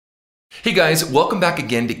Hey guys, welcome back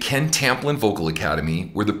again to Ken Tamplin Vocal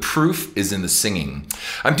Academy, where the proof is in the singing.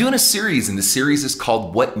 I'm doing a series, and the series is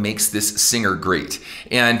called What Makes This Singer Great?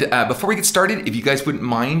 And before we get started, if you guys wouldn't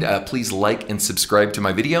mind, please like and subscribe to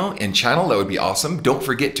my video and channel. That would be awesome. Don't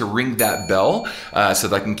forget to ring that bell so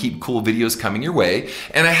that I can keep cool videos coming your way.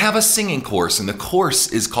 And I have a singing course, and the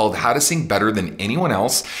course is called How to Sing Better Than Anyone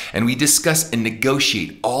Else. And we discuss and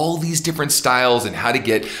negotiate all these different styles and how to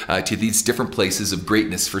get to these different places of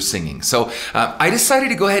greatness for singing. So I decided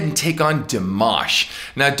to go ahead and take on Dimash.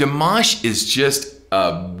 Now, Dimash is just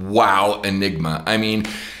a wow enigma. I mean,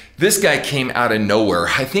 this guy came out of nowhere.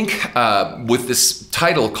 I think with this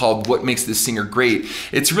title called What Makes This Singer Great,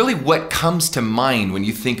 it's really what comes to mind when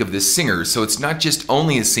you think of this singer. So it's not just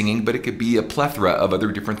only his singing, but it could be a plethora of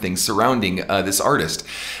other different things surrounding this artist.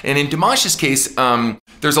 And in Dimash's case,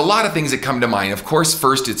 there's a lot of things that come to mind. Of course,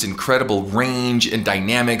 first, it's incredible range and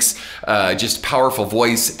dynamics, just powerful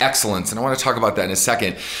voice, excellence, and I want to talk about that in a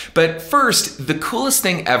second. But first, the coolest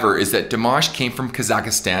thing ever is that Dimash came from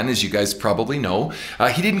Kazakhstan, as you guys probably know.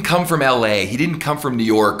 He didn't come from LA, he didn't come from New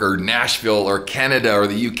York or Nashville or Canada or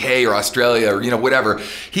the UK or Australia or whatever.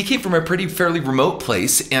 He came from a fairly remote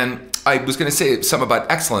place, and I was going to say something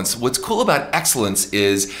about excellence. What's cool about excellence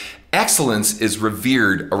is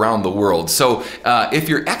revered around the world. So if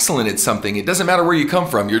you're excellent at something, it doesn't matter where you come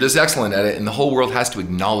from, you're just excellent at it, and the whole world has to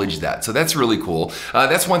acknowledge that. So that's really cool.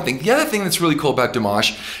 That's one thing. The other thing that's really cool about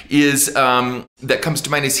Dimash is, that comes to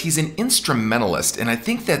mind, is he's an instrumentalist. And I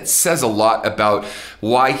think that says a lot about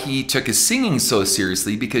why he took his singing so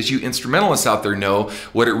seriously, because you instrumentalists out there know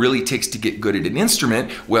what it really takes to get good at an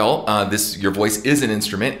instrument. Well, your voice is an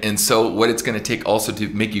instrument, and so what it's going to take also to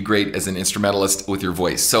make you great as an instrumentalist with your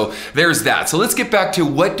voice. So there's that. So let's get back to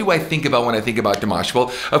what do I think about when I think about Dimash?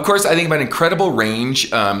 Well, of course, I think about incredible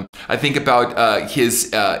range. I think about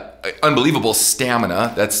his unbelievable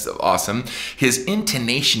stamina. That's awesome. His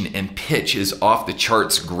intonation and pitch is off the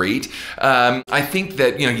charts great. I think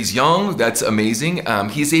that, he's young. That's amazing.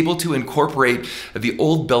 He's able to incorporate the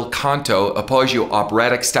old bel canto, appoggio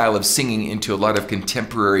operatic style of singing into a lot of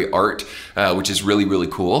contemporary art, which is really, really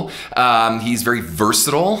cool. He's very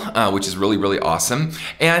versatile, which is really, really awesome.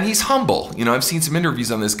 And he's humble. I've seen some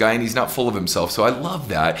interviews on this guy, and he's not full of himself, so I love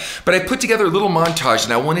that. But I put together a little montage,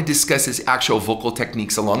 and I want to discuss his actual vocal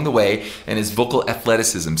techniques along the way and his vocal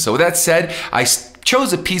athleticism. So with that said, I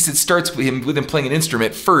chose a piece that starts with him playing an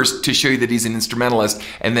instrument first to show you that he's an instrumentalist,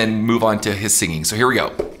 and then move on to his singing. So here we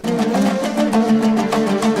go.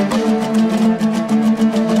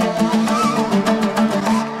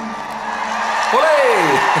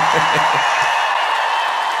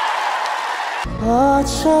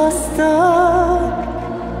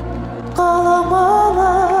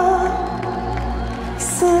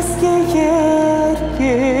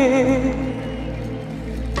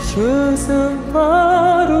 Gözüm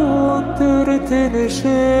var unuturdu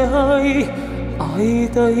şey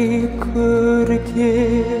ayday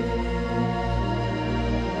kırgı.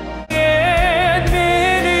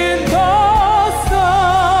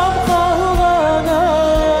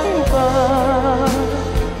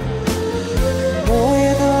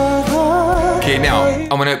 Okay, now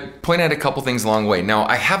I'm going to point out a couple things along the way. Now,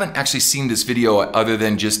 I haven't actually seen this video other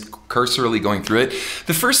than just cursorily going through it.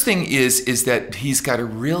 The first thing is that he's got a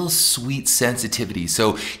real sweet sensitivity.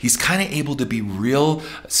 So he's kind of able to be real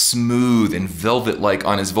smooth and velvet-like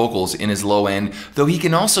on his vocals in his low end, though he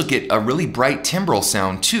can also get a really bright timbral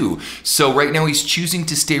sound too. So right now he's choosing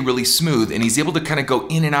to stay really smooth, and he's able to kind of go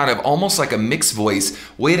in and out of almost like a mixed voice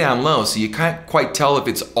way down low. So you can't quite tell if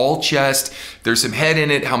it's all chest, there's some head in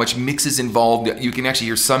it, how much mix is involved. You can actually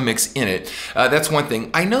hear some mix in it. That's one thing.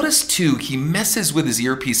 I noticed too, he messes with his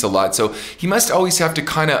earpiece a lot. So he must always have to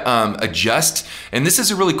kind of adjust. And this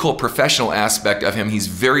is a really cool professional aspect of him. He's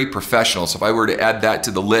very professional. So if I were to add that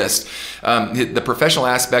to the list, the professional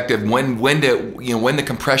aspect of when the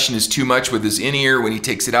compression is too much with his in-ear, when he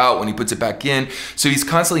takes it out, when he puts it back in. So he's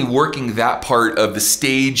constantly working that part of the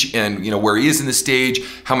stage, and where he is in the stage,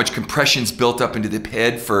 how much compression's built up into the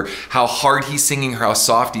head for how hard he's singing, or how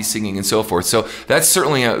soft he's singing, and so forth. So that's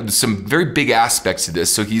certainly some very big aspects to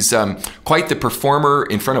this. So he's quite the performer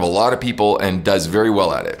in front of a lot of people, and does very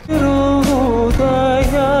well at it. See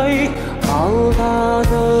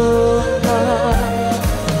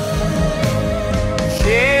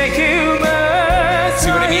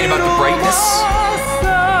what I mean about the brightness?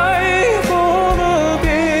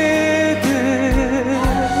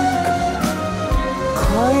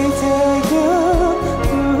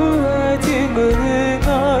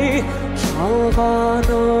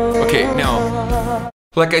 Okay, now,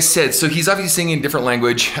 like I said, so he's obviously singing in different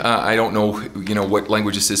language. I don't know, what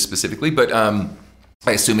language this is specifically, but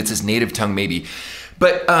I assume it's his native tongue, maybe.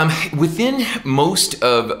 But within most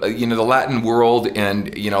of the Latin world and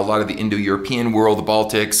a lot of the Indo-European world, the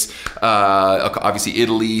Baltics, obviously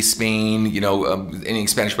Italy, Spain, any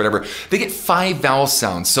Spanish, whatever, they get 5 vowel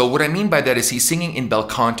sounds. So what I mean by that is he's singing in bel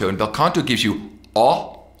canto, and bel canto gives you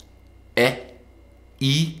o, e,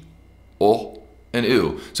 I, o, and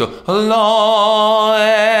u. So la,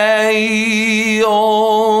 e,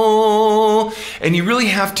 o. And you really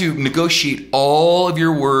have to negotiate all of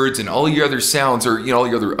your words and all your other sounds, or all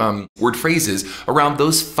your other word phrases around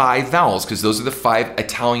those 5 vowels, because those are the 5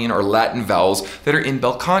 Italian or Latin vowels that are in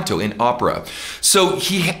bel canto in opera. So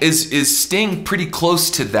he is staying pretty close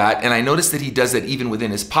to that, and I noticed that he does that even within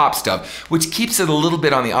his pop stuff, which keeps it a little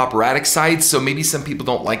bit on the operatic side. So maybe some people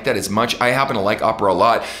don't like that as much. I happen to like opera a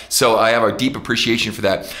lot, so I have a deep appreciation for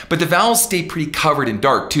that. But the vowels stay pretty covered and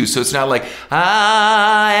dark too, so it's not like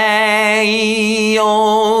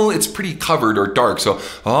it's pretty covered or dark. So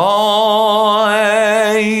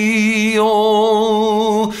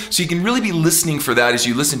so you can really be listening for that as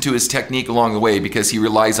you listen to his technique along the way, because he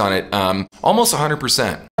relies on it almost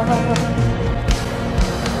 100%.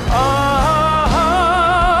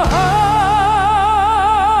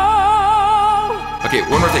 Okay,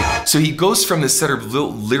 one more thing. So he goes from this sort of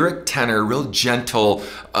little lyric tenor, real gentle,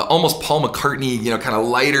 almost Paul McCartney, kind of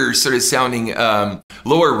lighter sort of sounding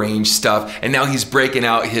lower range stuff, and now he's breaking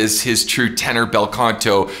out his true tenor bel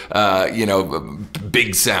canto,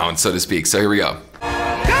 big sound, so to speak. So here we go.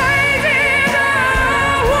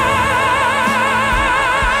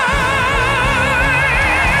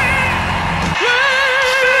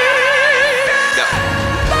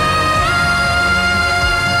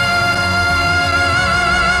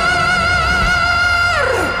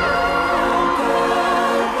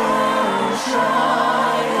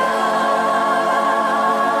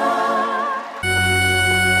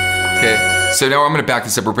 So now I'm going to back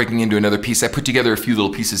this up. We're breaking into another piece. I put together a few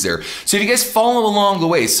little pieces there. So if you guys follow along the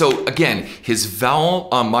way, so again, his vowel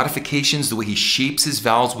modifications, the way he shapes his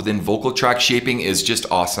vowels within vocal tract shaping is just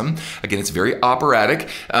awesome. Again, it's very operatic.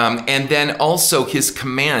 And then also his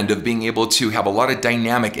command of being able to have a lot of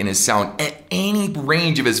dynamic in his sound at any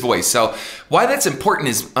range of his voice. So why that's important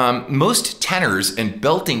is most tenors and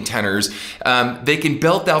belting tenors, they can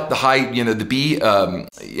belt out the high, the B in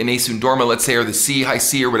A Sundorma, let's say, or the C, high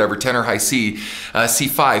C, or whatever, tenor, high C,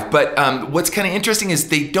 C5. But what's kind of interesting is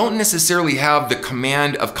they don't necessarily have the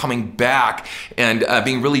command of coming back and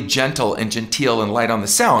being really gentle and genteel and light on the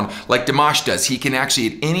sound like Dimash does. He can actually,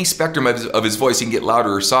 at any spectrum of his voice, he can get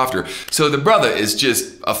louder or softer. So the brother is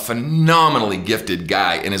just a phenomenally gifted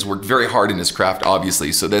guy and has worked very hard in his craft,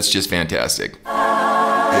 obviously. So that's just fantastic.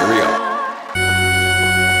 Here we go.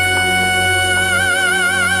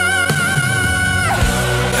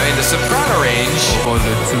 Now in the soprano range,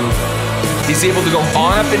 he's able to go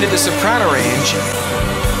on up into the soprano range,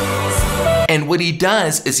 and what he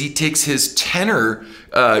does is he takes his tenor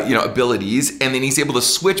abilities, and then he's able to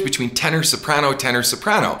switch between tenor, soprano,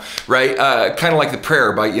 right? Kind of like the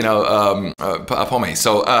prayer by, Pome.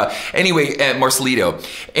 So anyway, Marcelito.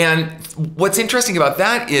 And what's interesting about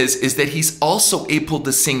that is that he's also able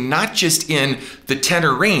to sing not just in the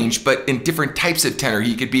tenor range, but in different types of tenor.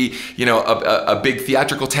 He could be, a big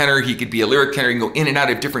theatrical tenor. He could be a lyric tenor. He can go in and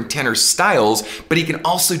out of different tenor styles, but he can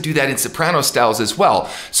also do that in soprano styles as well.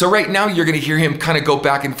 So right now you're going to hear him kind of go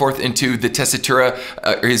back and forth into the tessitura.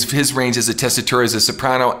 His range as a tessitura is a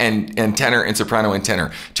soprano and tenor, and soprano and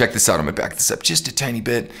tenor. Check this out. I'm going to back this up just a tiny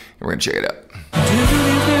bit, and we're going to check it out.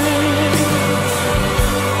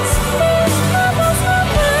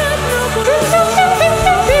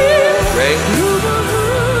 Right?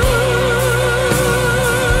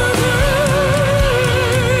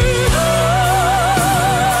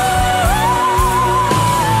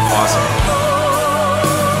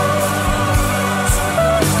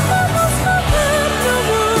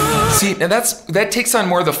 See, now that takes on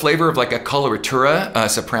more of the flavor of like a coloratura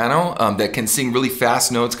soprano that can sing really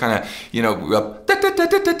fast notes, kind of, he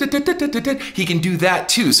can do that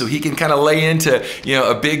too. So he can kind of lay into,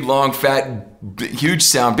 a big, long, fat, huge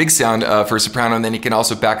sound, big sound for a soprano, and then he can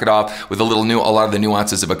also back it off with a lot of the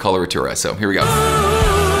nuances of a coloratura. So here we go.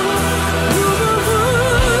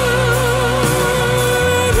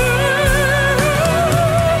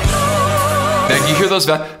 Now you hear those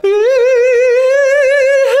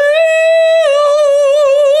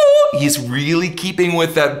he's really keeping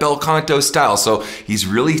with that bel canto style. So he's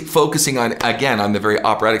really focusing on, again, on the very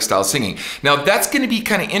operatic style singing. Now that's going to be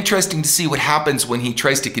kind of interesting to see what happens when he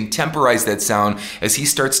tries to contemporize that sound as he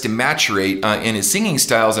starts to maturate in his singing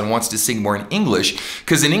styles and wants to sing more in English.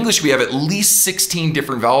 Because in English we have at least 16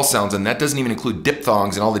 different vowel sounds, and that doesn't even include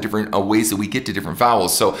diphthongs and all the different ways that we get to different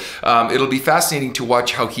vowels. So it'll be fascinating to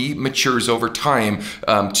watch how he matures over time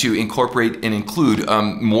to incorporate and include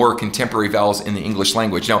more contemporary vowels in the English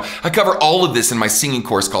language. Now, I cover all of this in my singing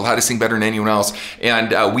course called How to Sing Better Than Anyone Else,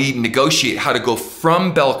 and we negotiate how to go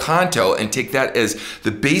from bel canto and take that as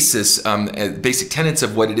the basis, basic tenets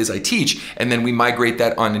of what it is I teach, and then we migrate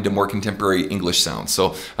that on into more contemporary English sounds.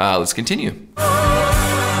 So let's continue.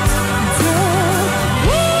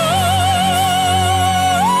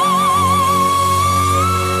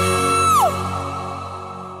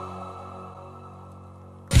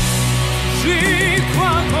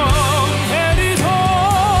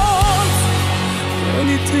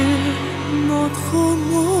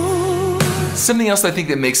 Something else I think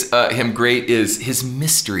that makes him great is his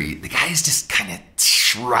mystery. The guy is just kind of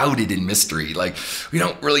shrouded in mystery. Like, we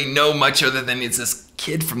don't really know much other than it's this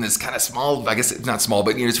kid from this kind of small, I guess it's not small,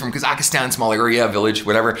 but it's from Kazakhstan, small area, village,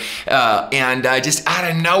 whatever. And just out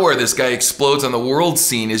of nowhere, this guy explodes on the world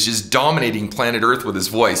scene, is just dominating planet Earth with his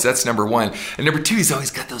voice. That's number one. And number two, he's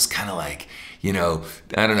always got those kind of like, I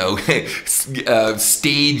don't know,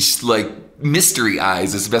 stage like mystery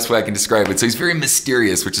eyes is the best way I can describe it. So he's very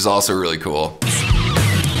mysterious, which is also really cool.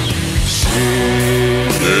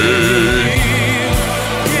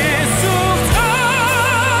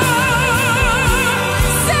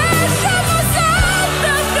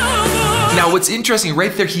 Now what's interesting,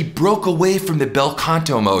 right there, he broke away from the bel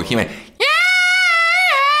canto mode. He went,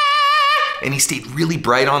 and he stayed really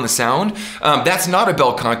bright on the sound. That's not a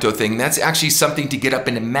bel canto thing. That's actually something to get up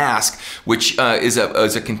into mask, which is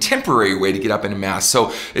a contemporary way to get up into mask.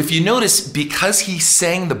 So if you notice, because he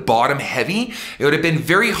sang the bottom heavy, it would have been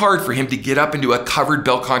very hard for him to get up into a covered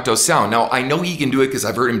bel canto sound. Now, I know he can do it because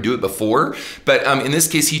I've heard him do it before, but in this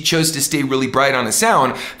case, he chose to stay really bright on the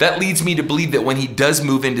sound. That leads me to believe that when he does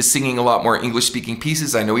move into singing a lot more English-speaking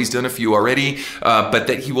pieces, I know he's done a few already, but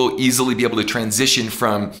that he will easily be able to transition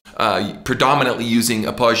from predominantly using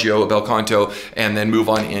appoggio, bel canto, and then move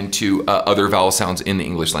on into other vowel sounds in the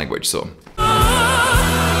English language. So.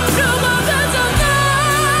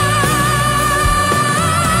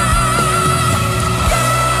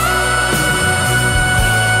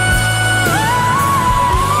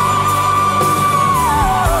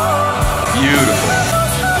 Beautiful.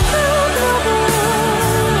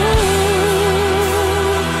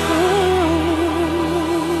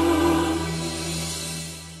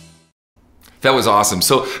 That was awesome.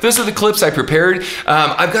 So those are the clips I prepared.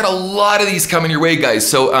 I've got a lot of these coming your way, guys.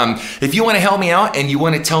 So if you want to help me out and you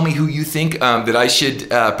want to tell me who you think that I should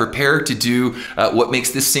prepare to do what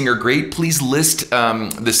makes this singer great, please list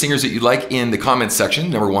the singers that you like in the comments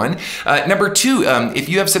section, number one. Number two, if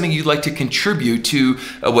you have something you'd like to contribute to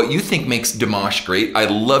what you think makes Dimash great,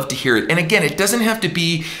 I'd love to hear it. And again, it doesn't have to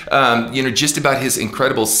be just about his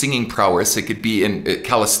incredible singing prowess. It could be in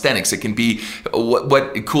calisthenics. It can be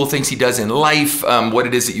what cool things he does in life, what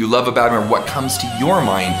it is that you love about him, or what comes to your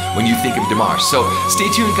mind when you think of Dimash. So stay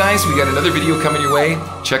tuned, guys. We got another video coming your way.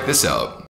 Check this out.